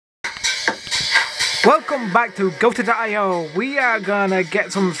Welcome back to Go.io. We are gonna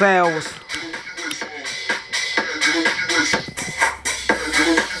get some sales.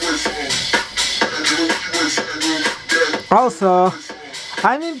 Also,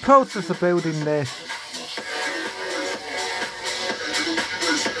 I'm in process of building this.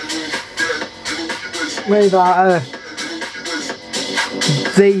 With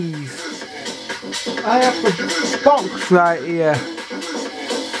these. I have the box right here.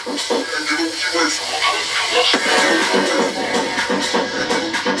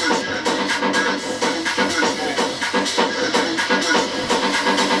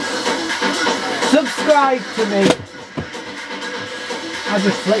 Subscribe to me. I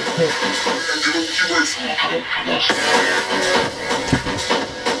just flicked it.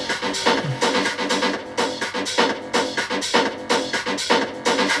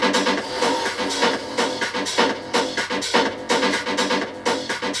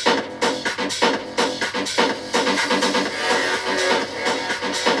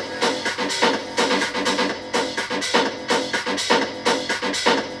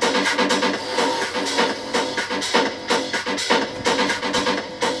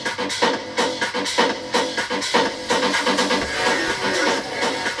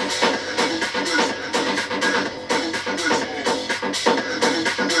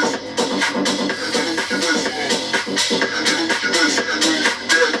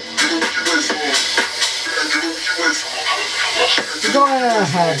 Go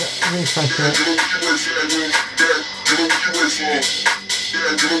ahead, refresh it.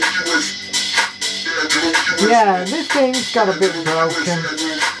 Yeah, this thing's got a bit broken.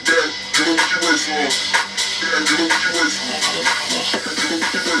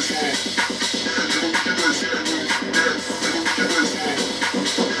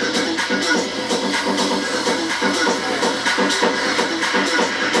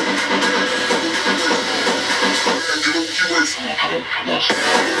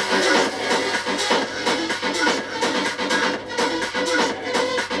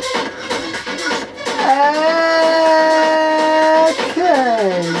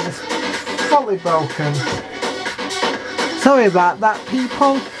 Okay, it's fully broken. Sorry about that,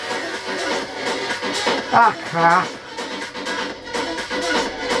 people. Ah, crap.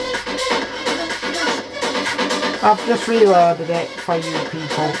 I've just reloaded it for you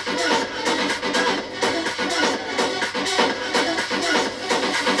people.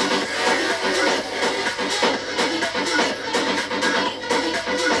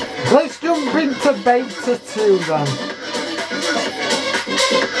 Let's jump into beta 2 then.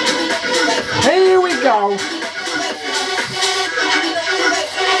 Here we go.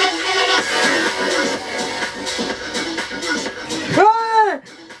 Hey!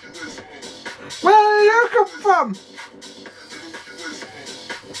 Where did you come from?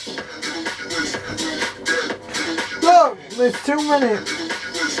 Look, there's 2 minutes.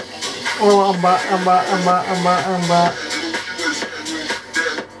 Oh, I'm back.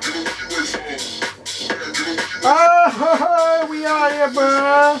 Oh, we are here,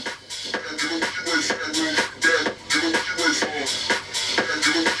 bro.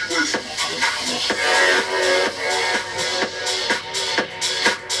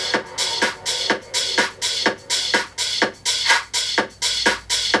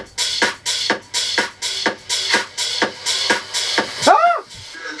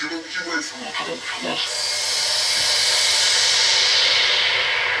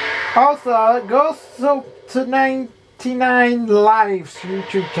 Also, it goes up to 99 Lives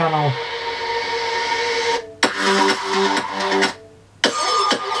YouTube channel.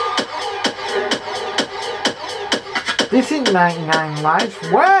 This is 99 Lives.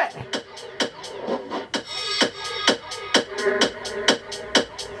 What?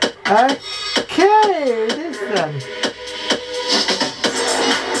 Okay, it is then.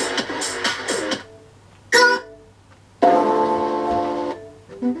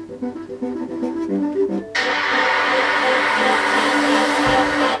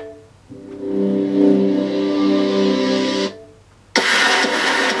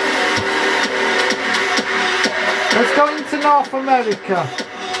 Let's go into North America.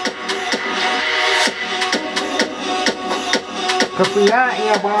 Because we are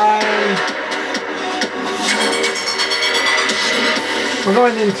here, boy. We're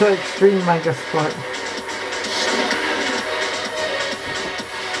going into Extreme Mega Split.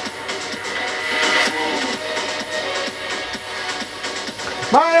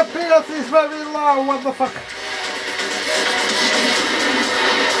 My FPS is very low, what the fuck?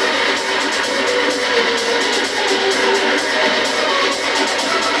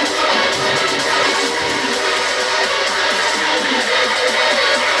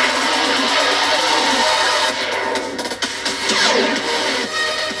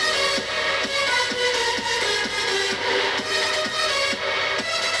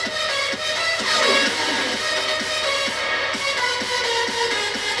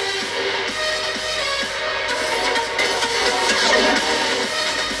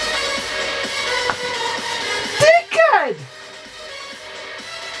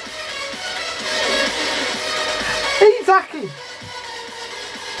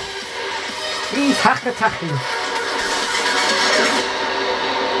 He's hack attacking.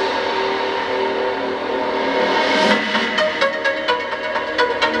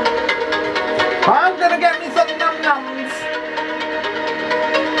 I'm gonna get me some num-nums.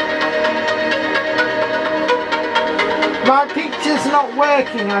 My picture's not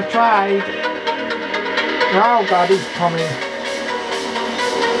working, I tried. Oh God, he's coming.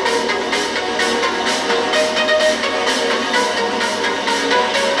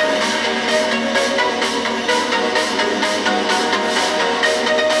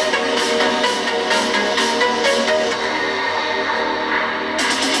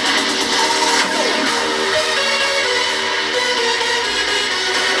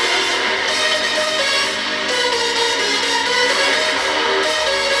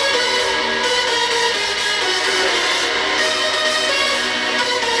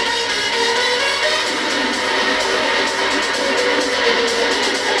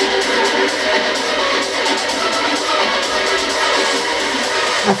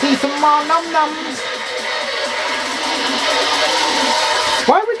 I see some more num-nums.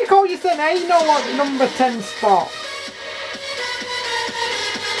 Why would you call your son Ano at number 10 spot?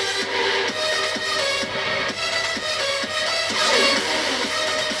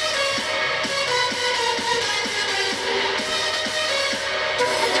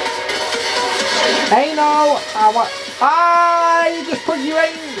 Ano, you just put your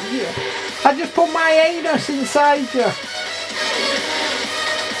anus. I just put my anus inside you.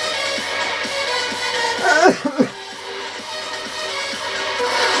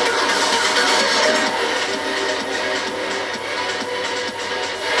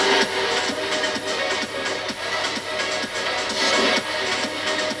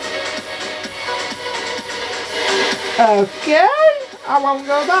 Okay, I won't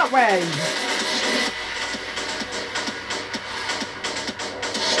go that way.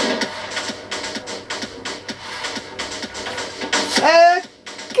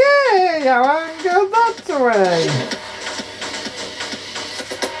 Okay, I won't go that way.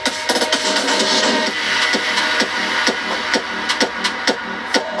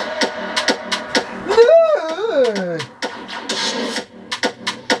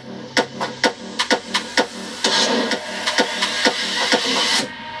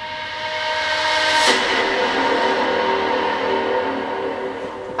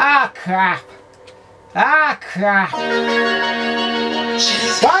 Ah crap! Ah crap!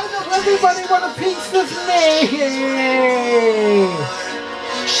 Why does everybody want a piece of me?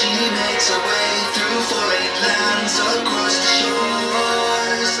 She makes her way through foreign lands across the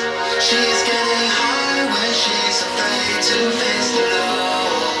shores. She's getting high when she's afraid to face the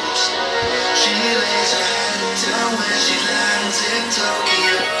lows. She lays her head down when she lands in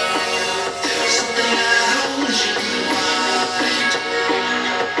Tokyo. There's something at home that she can find.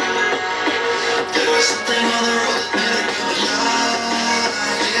 There was something on the road that made her come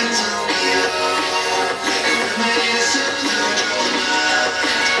alive in Tokyo. Like a remedy to soothe her troubled mind.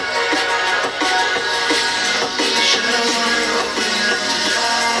 The shadows on her road bring her to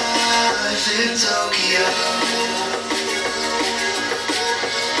life in Tokyo.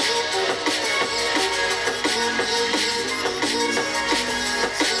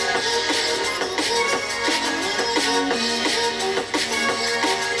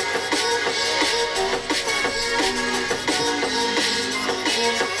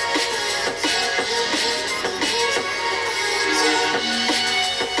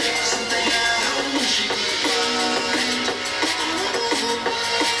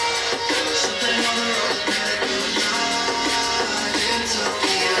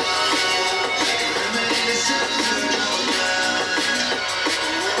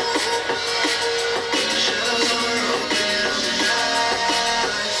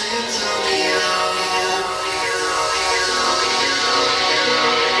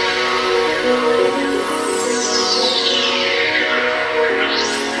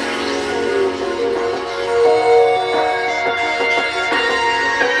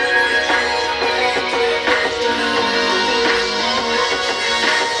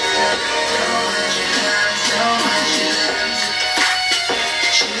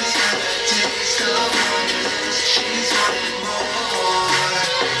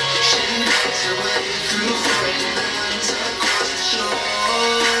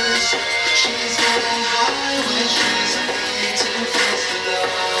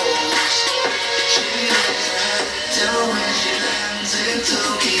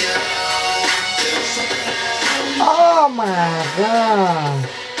 Oh my God.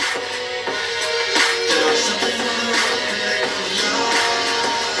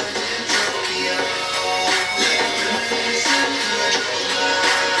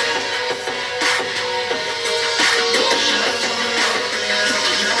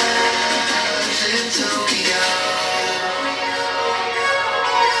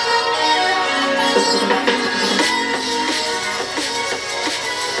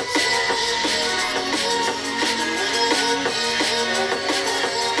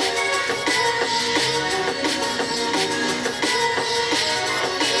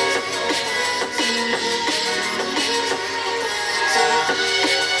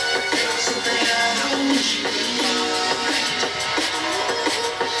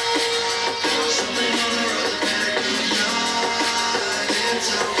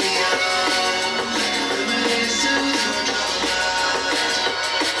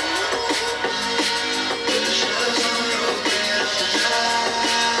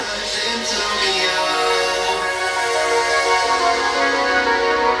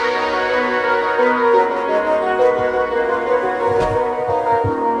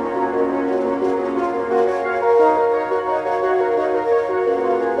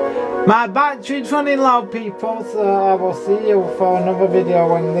 My battery's running low, people, so I will see you for another video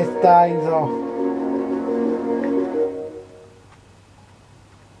when this dies off.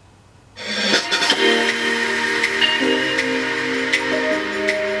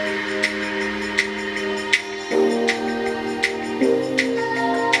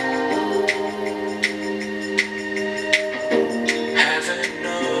 Heaven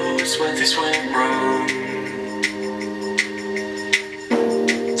knows where this went wrong,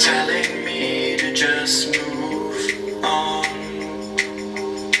 telling me to just move on,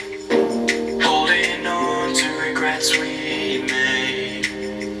 holding on to regrets we made.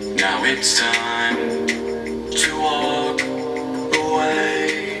 Now it's time to walk away.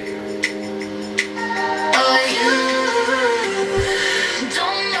 Oh, you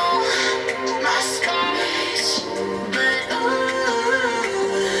don't know my scars, but ooh,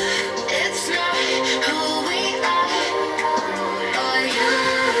 it's not who we are. Oh, you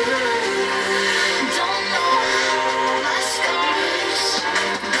don't know my scars,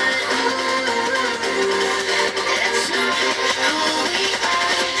 but ooh, it's not who we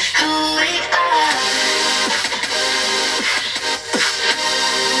are, who we are.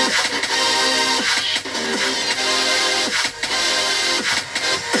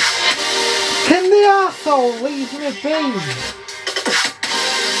 Can the arsehole leave me be?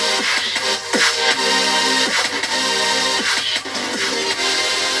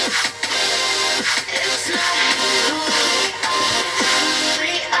 It's not who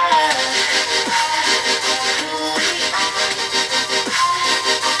we are, who we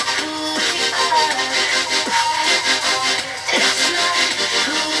are. It's not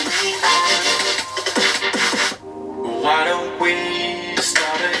who we are. Why don't we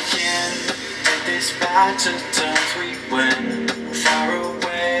start again? Take this back to the times we went far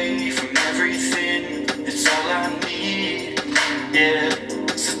away from everything. It's all I need, yeah.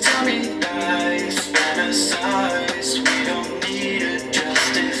 So tell me lies, fantasize. We don't need to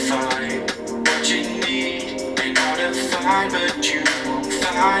justify what you need. Ain't hard to find, but you won't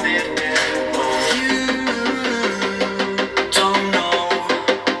find it there. Oh, you don't know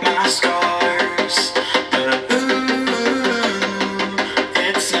my scars, but ooh,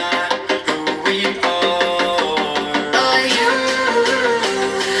 it's not who we are. Oh, you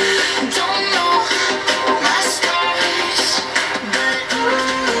don't know my scars, but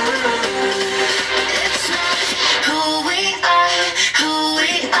ooh, it's not who we are, who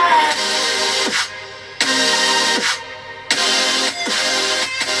we are.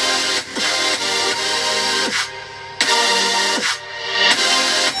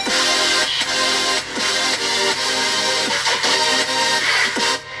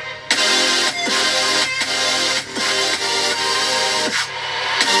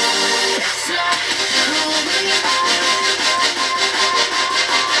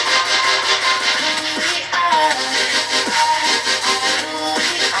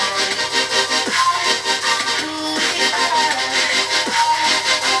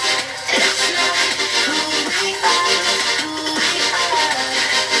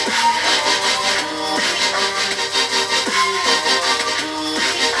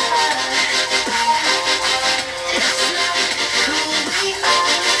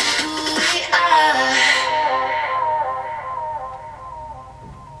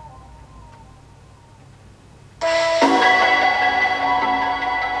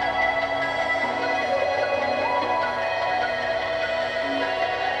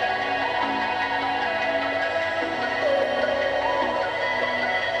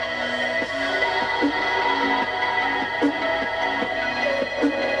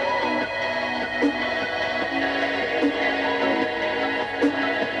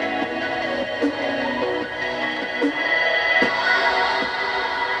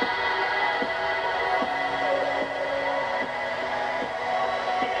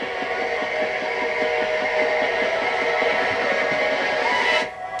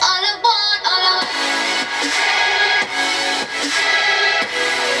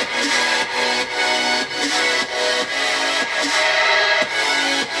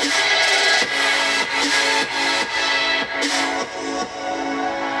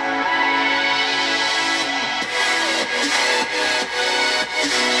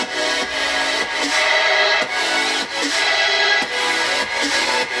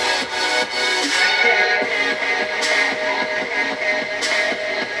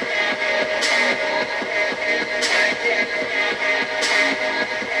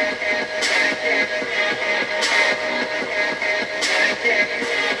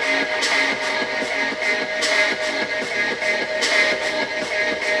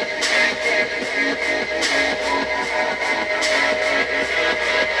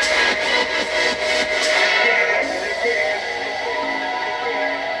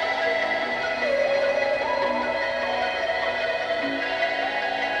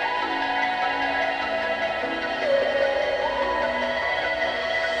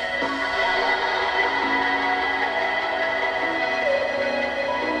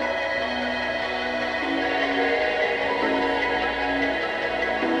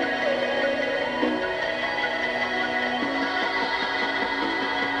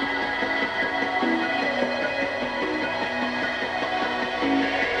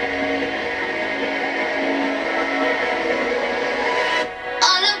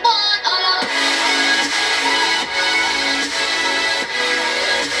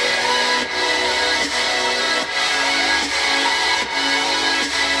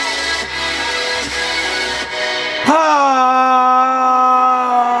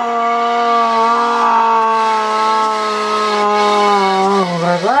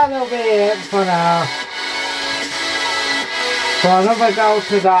 for another go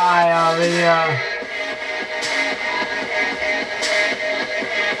to die over here.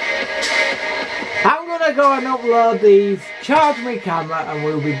 I'm gonna go and upload these, charge my camera, and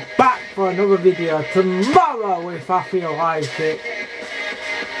we'll be back for another video tomorrow if I feel like it.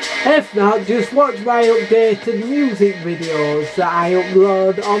 If not, just watch my updated music videos that I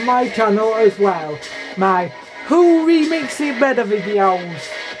upload on my channel as well. My Who Remix It Better videos.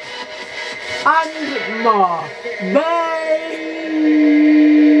 And more. Bye!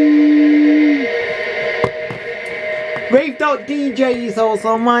 Rave.dj is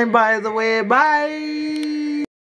also mine, by the way. Bye!